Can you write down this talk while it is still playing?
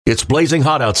It's blazing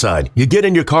hot outside. You get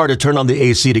in your car to turn on the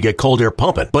AC to get cold air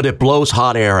pumping, but it blows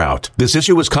hot air out. This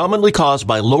issue is commonly caused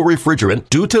by low refrigerant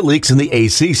due to leaks in the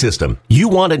AC system. You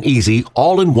want an easy,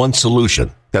 all-in-one solution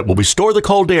that will restore the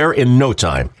cold air in no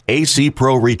time. AC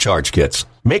Pro Recharge Kits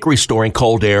make restoring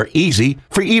cold air easy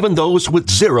for even those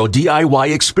with zero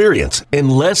DIY experience in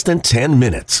less than 10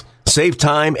 minutes. Save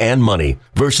time and money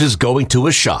versus going to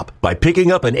a shop by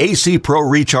picking up an AC Pro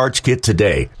Recharge Kit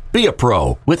today. Be a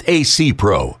pro with AC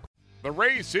Pro. The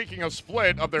Rays seeking a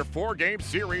split of their 4-game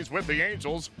series with the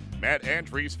Angels. Matt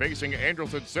Andriese facing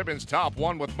Andrelton Simmons top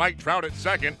one with Mike Trout at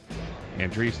second.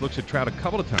 Andriese looks at Trout a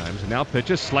couple of times and now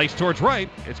pitches slice towards right.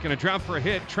 It's going to drop for a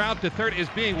hit. Trout to third is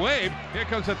being waved. Here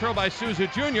comes the throw by Souza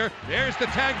Jr. There's the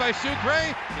tag by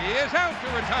Sucre. He is out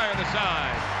to retire the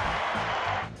side.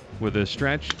 With a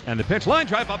stretch and the pitch, line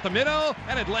drive up the middle,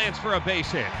 and it lands for a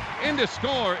base hit. In to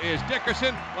score is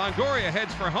Dickerson. Longoria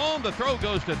heads for home. The throw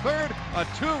goes to third. A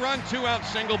 2-run, 2-out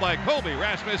single by Colby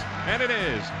Rasmus, and it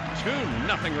is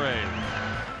 2-0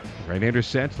 Rays. Right-hander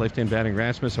sets, left-hand batting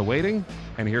Rasmus awaiting,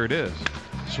 and here it is.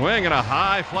 Swing and a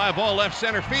high fly ball left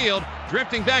center field.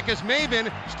 Drifting back is Maben,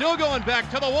 still going back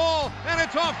to the wall, and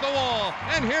it's off the wall.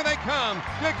 And here they come.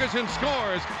 Dickerson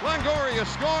scores. Longoria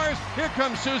scores. Here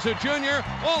comes Souza Jr.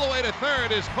 All the way to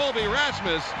third is Colby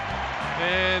Rasmus.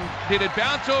 And did it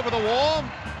bounce over the wall?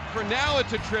 For now,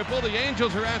 it's a triple. The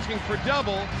Angels are asking for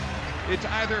double. It's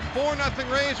either 4-0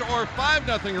 Rays or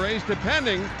 5-0 Rays,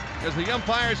 depending, as the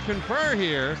umpires confer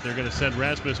here. They're going to send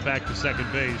Rasmus back to second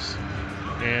base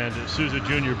and Souza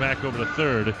Jr. back over to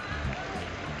third.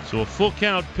 So a full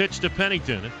count pitch to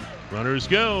Pennington. Runners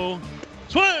go.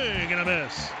 Swing and a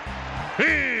miss.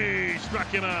 He struck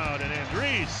him out, and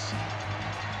Andriese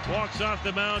walks off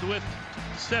the mound with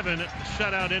 7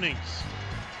 shutout innings.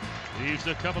 Leaves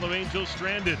a couple of Angels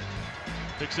stranded.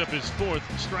 Picks up his 4th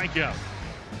strikeout.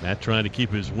 Matt trying to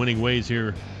keep his winning ways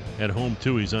here at home,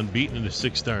 too. He's unbeaten in his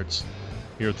 6 starts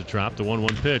here at the Trop. The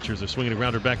 1-1 pitch. Here's a swinging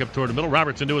grounder back up toward the middle.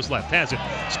 Robertson to his left. Has it.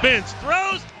 Spins.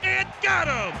 Throws. And got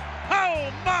him.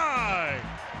 Oh, my.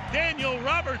 Daniel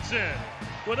Robertson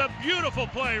with a beautiful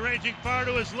play ranging far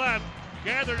to his left.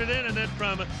 Gathered it in, and then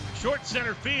from short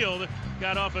center field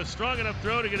got off a strong enough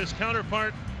throw to get his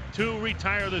counterpart to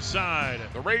retire the side.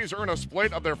 The Rays earn a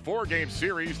split of their 4-game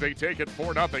series. They take it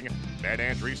 4-0. Matt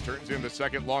Andriese turns in the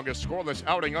second longest scoreless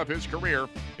outing of his career.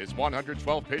 His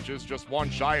 112 pitches, just one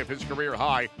shy of his career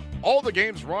high. All the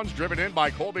game's runs driven in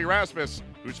by Colby Rasmus,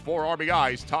 whose 4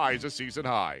 RBIs ties a season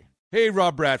high. Hey,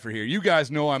 Rob Bradford here. You guys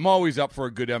know I'm always up for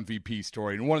a good MVP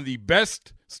story, and one of the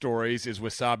best stories is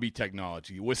Wasabi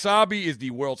Technology. Wasabi is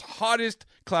the world's hottest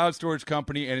cloud storage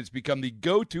company, and it's become the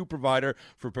go-to provider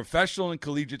for professional and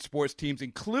collegiate sports teams,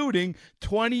 including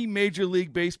 20 Major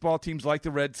League Baseball teams like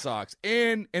the Red Sox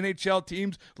and NHL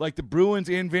teams like the Bruins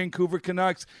and Vancouver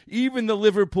Canucks. Even the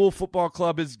Liverpool Football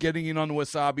Club is getting in on the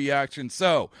Wasabi action.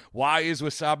 So, why is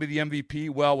Wasabi the MVP?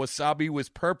 Well, Wasabi was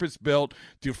purpose-built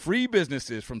to free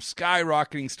businesses from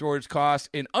skyrocketing storage costs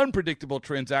and unpredictable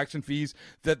transaction fees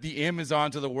that the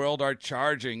Amazons of the world are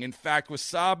charging. In fact,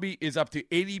 Wasabi is up to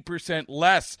 80%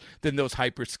 less than those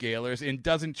hyperscalers and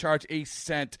doesn't charge a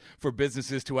cent for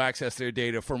businesses to access their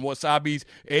data. From Wasabi's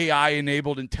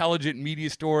AI-enabled intelligent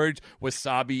media storage,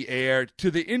 Wasabi Air,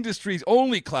 to the industry's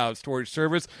only cloud storage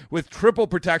service with triple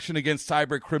protection against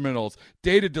cyber criminals,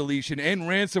 data deletion, and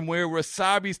ransomware,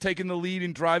 Wasabi's taken the lead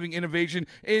in driving innovation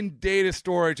in data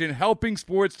storage and helping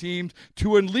sports teams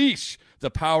to unleash the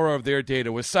power of their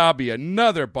data. Wasabi,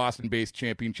 another Boston-based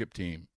championship team.